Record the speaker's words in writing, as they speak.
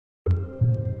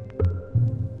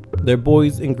They're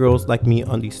boys and girls like me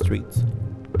on these streets.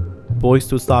 Boys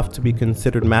too soft to be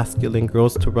considered masculine,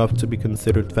 girls too rough to be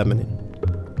considered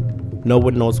feminine. No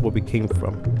one knows where we came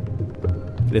from.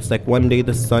 It is like one day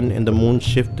the sun and the moon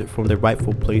shifted from their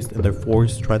rightful place and their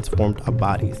force transformed our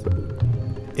bodies.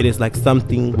 It is like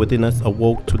something within us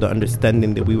awoke to the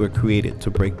understanding that we were created to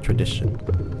break tradition.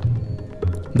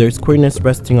 There's queerness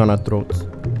resting on our throats,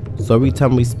 so every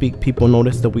time we speak, people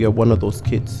notice that we are one of those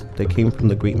kids that came from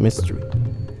the great mystery.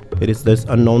 It is this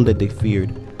unknown that they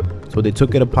feared, so they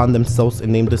took it upon themselves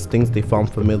and named us things they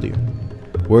found familiar.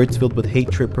 Words filled with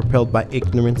hatred propelled by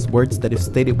ignorance, words that if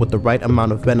stated with the right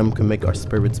amount of venom can make our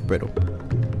spirits brittle.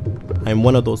 I am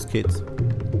one of those kids.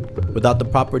 Without the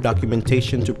proper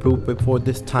documentation to prove before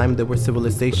this time there were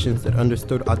civilizations that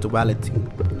understood our duality.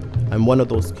 I'm one of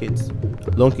those kids,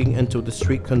 looking into the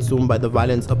street consumed by the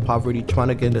violence of poverty, trying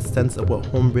to get a sense of what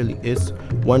home really is,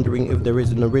 wondering if there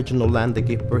is an original land that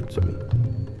gave birth to me.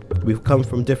 We've come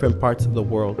from different parts of the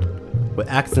world. With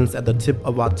accents at the tip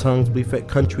of our tongues, we've had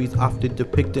countries often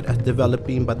depicted as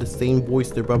developing by the same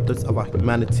voice that robbed us of our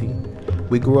humanity.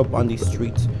 We grew up on these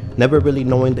streets, never really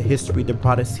knowing the history that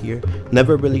brought us here,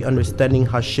 never really understanding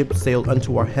how ships sailed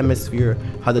onto our hemisphere,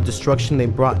 how the destruction they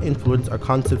brought influenced our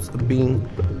concepts of being.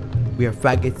 We are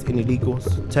faggots and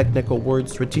illegals, technical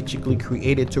words strategically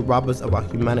created to rob us of our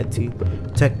humanity.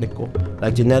 Technical,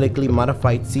 like genetically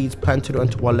modified seeds planted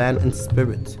onto our land and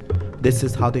spirits. This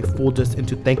is how they fooled us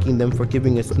into thanking them for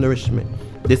giving us nourishment.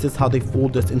 This is how they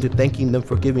fooled us into thanking them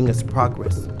for giving us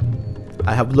progress.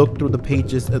 I have looked through the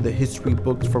pages of the history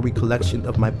books for recollection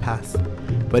of my past,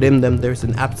 but in them there's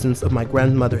an absence of my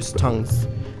grandmother's tongues.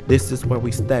 This is where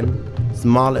we stand,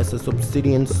 small as a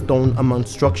subsidian stone among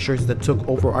structures that took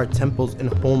over our temples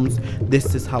and homes.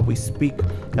 This is how we speak,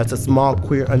 as a small,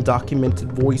 queer,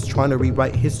 undocumented voice trying to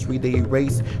rewrite history they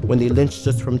erased when they lynched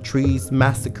us from trees,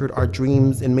 massacred our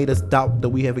dreams, and made us doubt that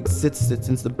we have existed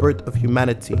since the birth of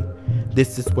humanity.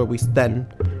 This is where we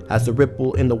stand, as a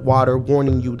ripple in the water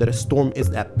warning you that a storm is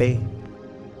at bay.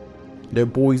 There are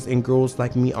boys and girls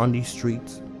like me on these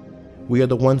streets. We are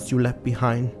the ones you left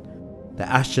behind. The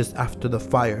ashes after the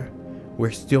fire.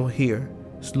 We're still here,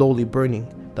 slowly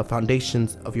burning the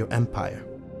foundations of your empire.